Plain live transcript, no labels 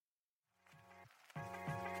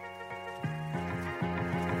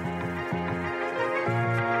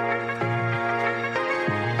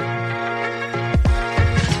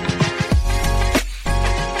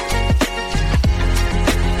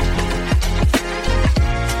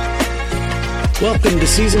Welcome to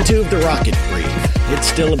Season 2 of The Rocket Brief. It's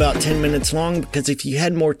still about 10 minutes long because if you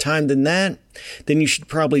had more time than that, then you should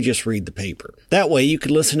probably just read the paper. That way you could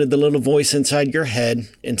listen to the little voice inside your head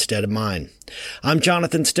instead of mine. I'm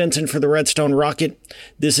Jonathan Stinson for the Redstone Rocket.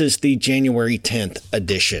 This is the January 10th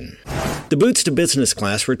edition. The Boots to Business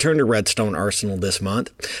class returned to Redstone Arsenal this month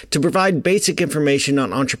to provide basic information on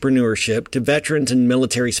entrepreneurship to veterans and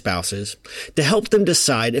military spouses to help them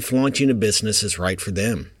decide if launching a business is right for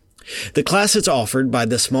them. The class is offered by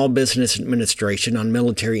the Small Business Administration on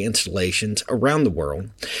military installations around the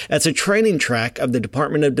world as a training track of the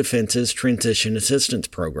Department of Defense's Transition Assistance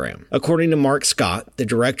Program, according to Mark Scott, the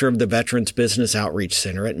director of the Veterans Business Outreach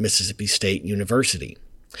Center at Mississippi State University.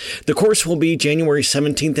 The course will be January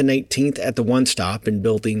 17th and 18th at the One Stop in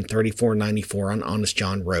Building 3494 on Honest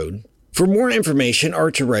John Road. For more information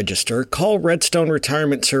or to register, call Redstone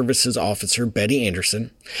Retirement Services Officer Betty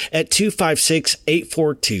Anderson at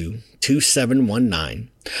 256-842-2719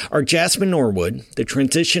 or Jasmine Norwood, the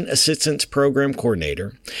Transition Assistance Program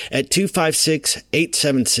Coordinator, at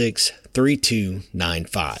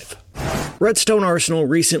 256-876-3295. Redstone Arsenal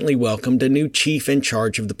recently welcomed a new chief in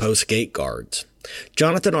charge of the Post Gate Guards.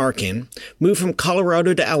 Jonathan Arkin moved from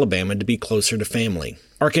Colorado to Alabama to be closer to family.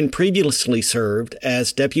 Arkin previously served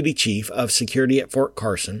as Deputy Chief of Security at Fort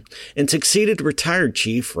Carson and succeeded retired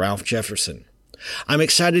Chief Ralph Jefferson. "I'm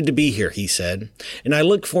excited to be here," he said, "and I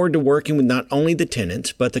look forward to working with not only the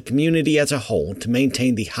tenants but the community as a whole to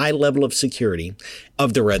maintain the high level of security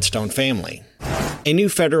of the Redstone family." A new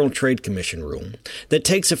Federal Trade Commission rule that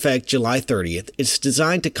takes effect July 30th is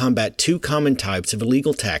designed to combat two common types of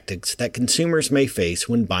illegal tactics that consumers may face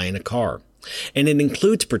when buying a car, and it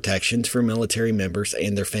includes protections for military members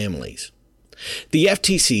and their families. The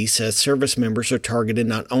FTC says service members are targeted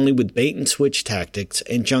not only with bait-and-switch tactics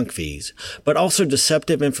and junk fees, but also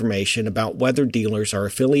deceptive information about whether dealers are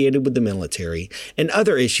affiliated with the military and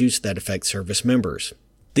other issues that affect service members.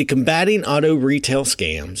 The Combating Auto Retail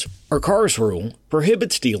Scams, or CARS rule,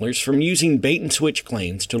 prohibits dealers from using bait-and-switch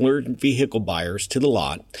claims to lure vehicle buyers to the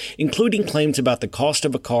lot, including claims about the cost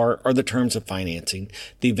of a car or the terms of financing,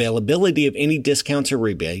 the availability of any discounts or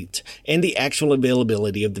rebates, and the actual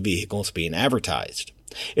availability of the vehicles being advertised.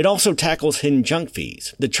 It also tackles hidden junk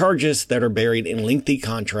fees, the charges that are buried in lengthy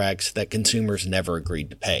contracts that consumers never agreed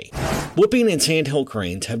to pay. Whooping and sandhill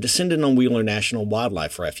cranes have descended on Wheeler National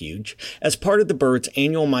Wildlife Refuge as part of the bird's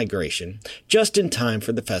annual migration, just in time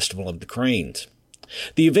for the Festival of the Cranes.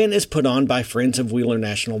 The event is put on by Friends of Wheeler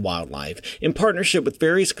National Wildlife in partnership with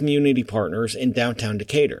various community partners in downtown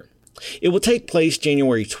Decatur. It will take place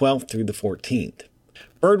January 12th through the 14th.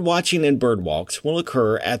 Bird watching and bird walks will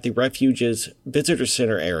occur at the refuge's visitor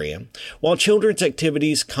center area, while children's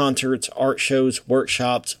activities, concerts, art shows,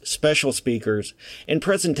 workshops, special speakers, and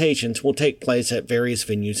presentations will take place at various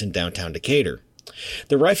venues in downtown Decatur.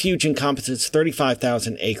 The refuge encompasses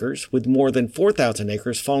 35,000 acres, with more than 4,000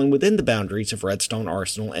 acres falling within the boundaries of Redstone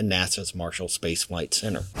Arsenal and NASA's Marshall Space Flight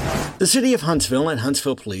Center. The City of Huntsville and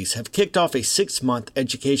Huntsville Police have kicked off a 6-month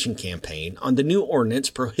education campaign on the new ordinance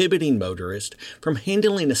prohibiting motorists from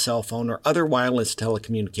handling a cell phone or other wireless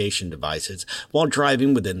telecommunication devices while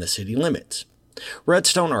driving within the city limits.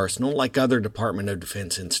 Redstone Arsenal, like other Department of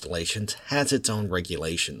Defense installations, has its own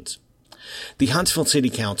regulations. The Huntsville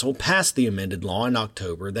City Council passed the amended law in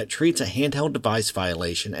October that treats a handheld device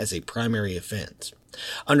violation as a primary offense.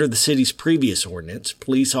 Under the city's previous ordinance,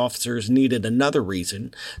 police officers needed another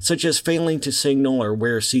reason, such as failing to signal or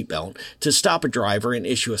wear a seatbelt, to stop a driver and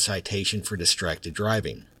issue a citation for distracted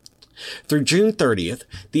driving. Through June 30th,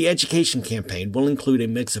 the education campaign will include a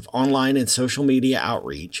mix of online and social media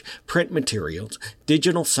outreach, print materials,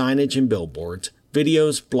 digital signage and billboards,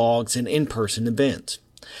 videos, blogs, and in-person events.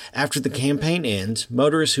 After the campaign ends,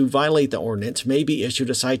 motorists who violate the ordinance may be issued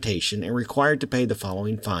a citation and required to pay the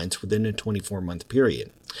following fines within a 24-month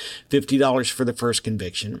period: $50 for the first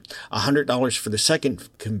conviction, $100 for the second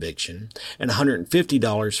conviction, and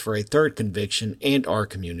 $150 for a third conviction and/or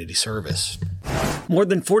community service. More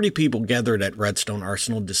than 40 people gathered at Redstone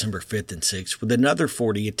Arsenal December 5th and 6th, with another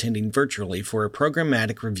 40 attending virtually for a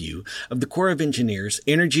programmatic review of the Corps of Engineers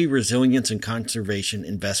Energy Resilience and Conservation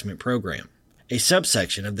Investment Program, a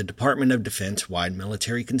subsection of the Department of Defense-wide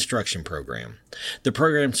military construction program. The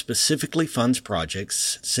program specifically funds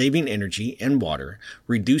projects saving energy and water,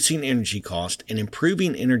 reducing energy costs, and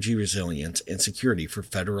improving energy resilience and security for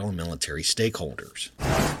federal and military stakeholders.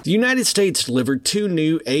 The United States delivered 2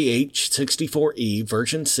 new AH-64E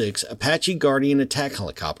version 6 Apache Guardian attack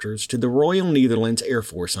helicopters to the Royal Netherlands Air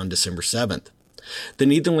Force on December 7th. The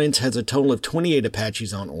Netherlands has a total of 28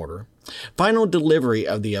 Apaches on order. Final delivery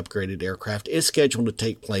of the upgraded aircraft is scheduled to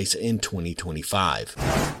take place in 2025.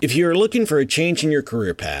 If you are looking for a change in your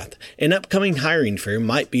career path, an upcoming hiring fair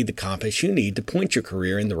might be the compass you need to point your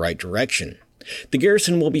career in the right direction. The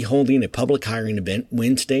Garrison will be holding a public hiring event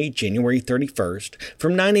Wednesday, January 31st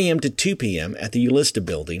from 9 a.m. to 2 p.m. at the Ulista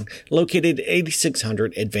Building, located at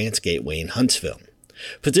 8600 Advanced Gateway in Huntsville.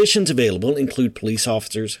 Positions available include police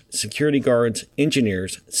officers, security guards,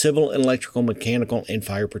 engineers, civil, electrical, mechanical, and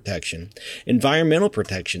fire protection, environmental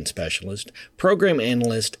protection specialist, program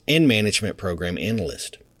analyst, and management program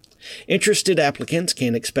analyst. Interested applicants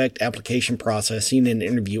can expect application processing and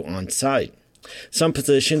interview on site. Some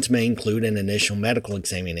positions may include an initial medical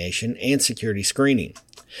examination and security screening.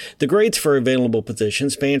 The grades for available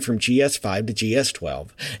positions span from GS5 to GS12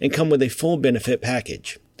 and come with a full benefit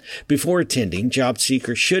package. Before attending, job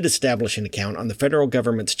seekers should establish an account on the federal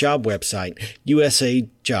government's job website,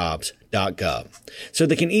 usajobs.gov, so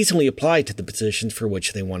they can easily apply to the positions for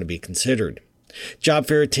which they want to be considered. Job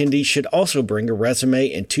fair attendees should also bring a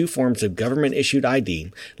resume and 2 forms of government-issued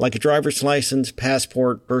ID, like a driver's license,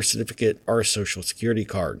 passport, birth certificate, or a social security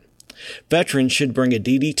card. Veterans should bring a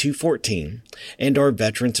DD-214 and/or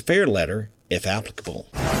Veterans Affair letter, if applicable.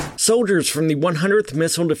 Soldiers from the 100th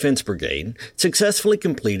Missile Defense Brigade successfully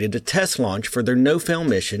completed a test launch for their no-fail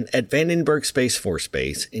mission at Vandenberg Space Force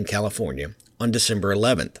Base in California on December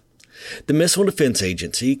 11th. The Missile Defense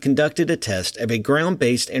Agency conducted a test of a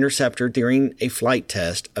ground-based interceptor during a flight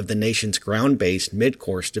test of the nation's ground-based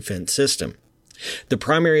mid-course defense system. The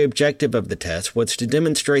primary objective of the test was to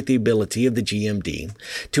demonstrate the ability of the GMD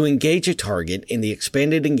to engage a target in the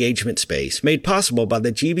expanded engagement space made possible by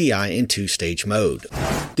the GBI in 2-stage mode.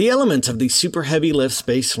 The elements of the Super Heavy Lift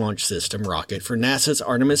Space Launch System rocket for NASA's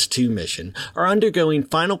Artemis II mission are undergoing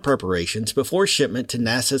final preparations before shipment to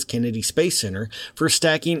NASA's Kennedy Space Center for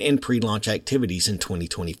stacking and pre-launch activities in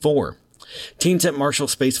 2024. Teams at Marshall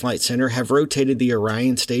Space Flight Center have rotated the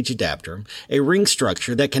Orion Stage Adapter, a ring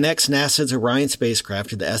structure that connects NASA's Orion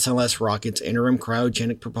spacecraft to the SLS rocket's interim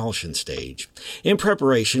cryogenic propulsion stage, in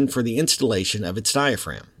preparation for the installation of its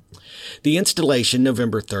diaphragm. The installation,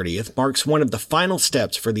 November 30th, marks one of the final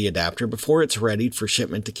steps for the adapter before it's ready for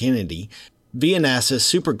shipment to Kennedy via NASA's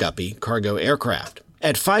Super Guppy cargo aircraft.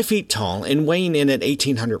 At 5 feet tall and weighing in at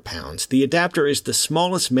 1,800 pounds, the adapter is the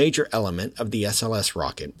smallest major element of the SLS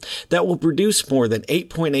rocket that will produce more than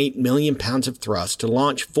 8.8 million pounds of thrust to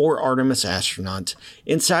launch 4 Artemis astronauts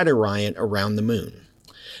inside Orion around the moon.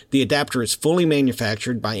 The adapter is fully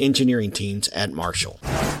manufactured by engineering teams at Marshall.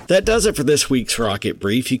 That does it for this week's Rocket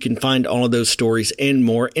Brief. You can find all of those stories and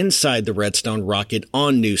more inside the Redstone Rocket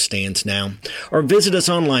on newsstands now, or visit us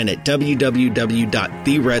online at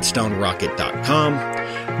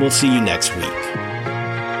www.theredstonerocket.com. We'll see you next week.